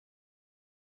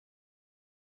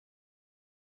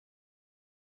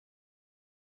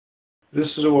This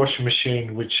is a washing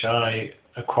machine which I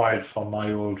acquired from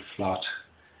my old flat.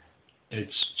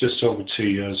 It's just over 2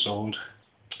 years old.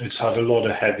 It's had a lot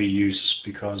of heavy use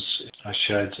because I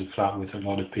shared the flat with a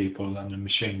lot of people, and the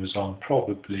machine was on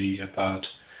probably about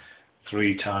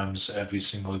 3 times every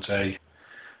single day.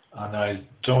 And I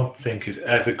don't think it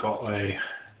ever got a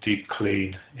deep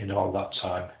clean in all that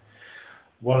time.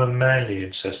 What I'm mainly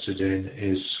interested in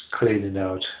is cleaning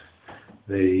out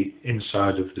the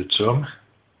inside of the drum.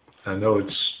 I know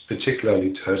it's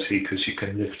particularly dirty because you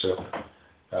can lift up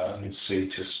and see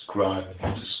just grime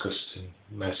and disgusting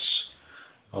mess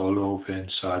all over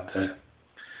inside there.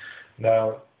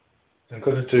 Now I'm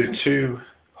going to do 2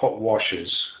 hot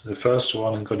washes. The first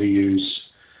one I'm going to use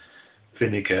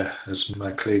vinegar as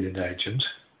my cleaning agent,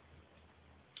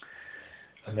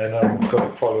 and then I'm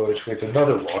going to follow it with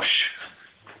another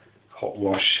hot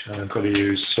wash, and I'm going to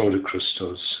use soda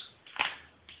crystals,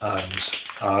 and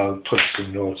I'll put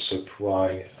some notes up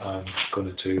why I'm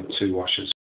going to do 2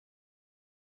 washes.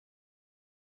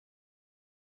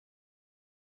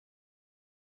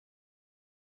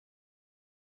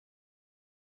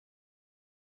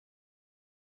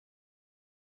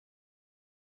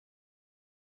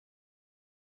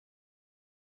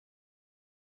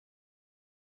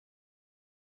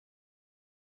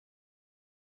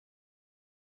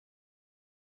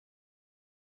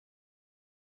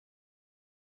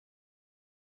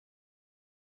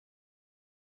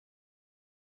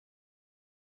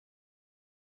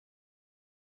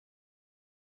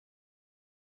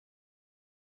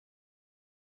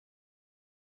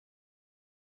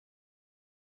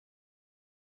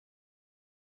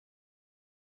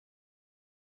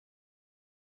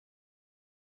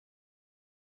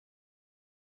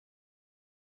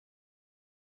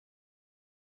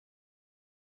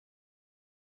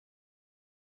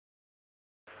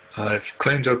 I've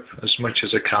cleaned up as much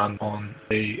as I can on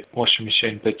the washing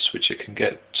machine bits which I can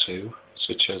get to,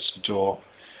 such as the door,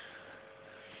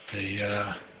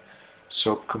 the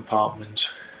soap compartment,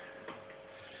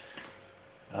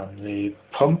 and the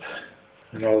pump,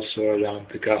 and also around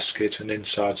the gasket and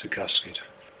inside the gasket.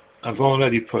 I've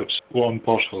already put 1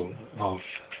 bottle of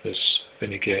this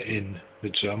vinegar in the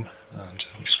drum, and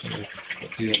I'm just going to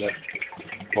put the other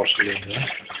bottle in there.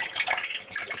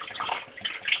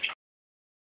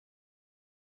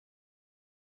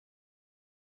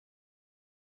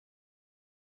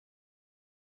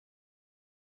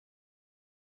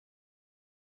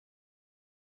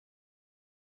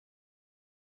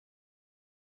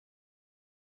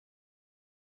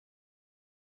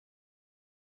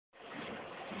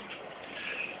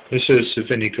 This is the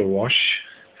vinegar wash.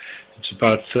 It's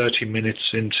about 30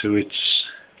 minutes into its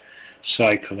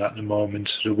cycle at the moment.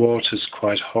 The water's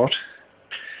quite hot.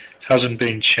 It hasn't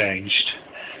been changed,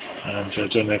 and I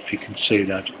don't know if you can see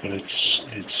that, but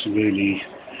it's really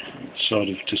sort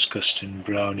of disgusting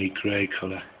browny grey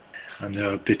colour, and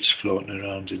there are bits floating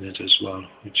around in it as well,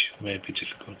 which may be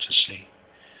difficult to see.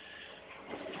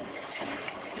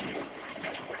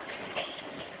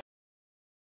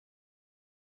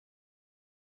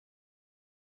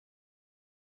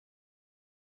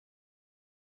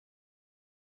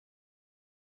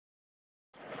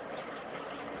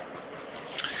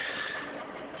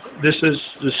 This is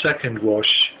the second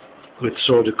wash with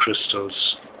soda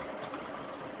crystals.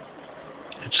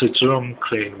 It's a drum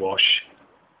clean wash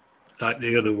like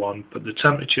the other one, but the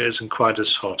temperature isn't quite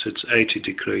as hot. It's 80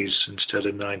 degrees instead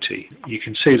of 90. You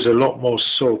can see there's a lot more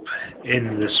soap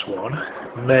in this one.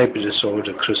 Maybe the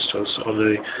soda crystals,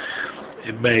 or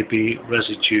it may be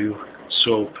residue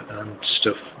soap and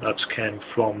stuff that came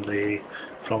from the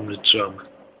drum.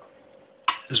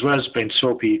 As well as being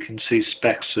soapy, you can see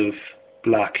specks of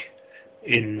black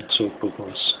in soap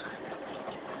bubbles,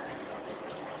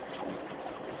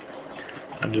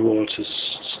 and the water's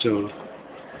still a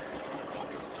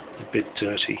bit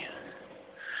dirty,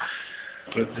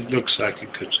 but it looks like a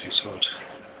good result.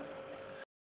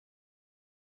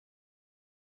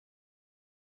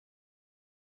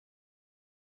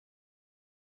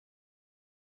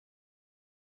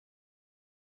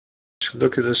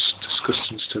 Look at this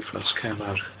disgusting stuff that's came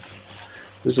out.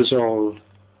 This is all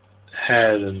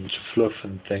hair and fluff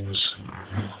and things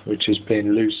which has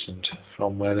been loosened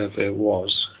from wherever it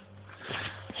was,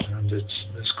 and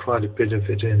there's quite a bit of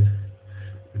it in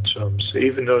the drums. So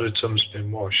even though the drum's been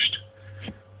washed,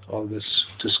 all this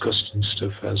disgusting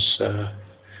stuff has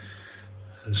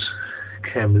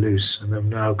came loose, and I'm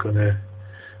now going to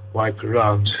wipe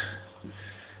around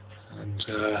and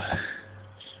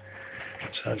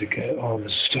try to get all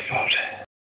this stuff out.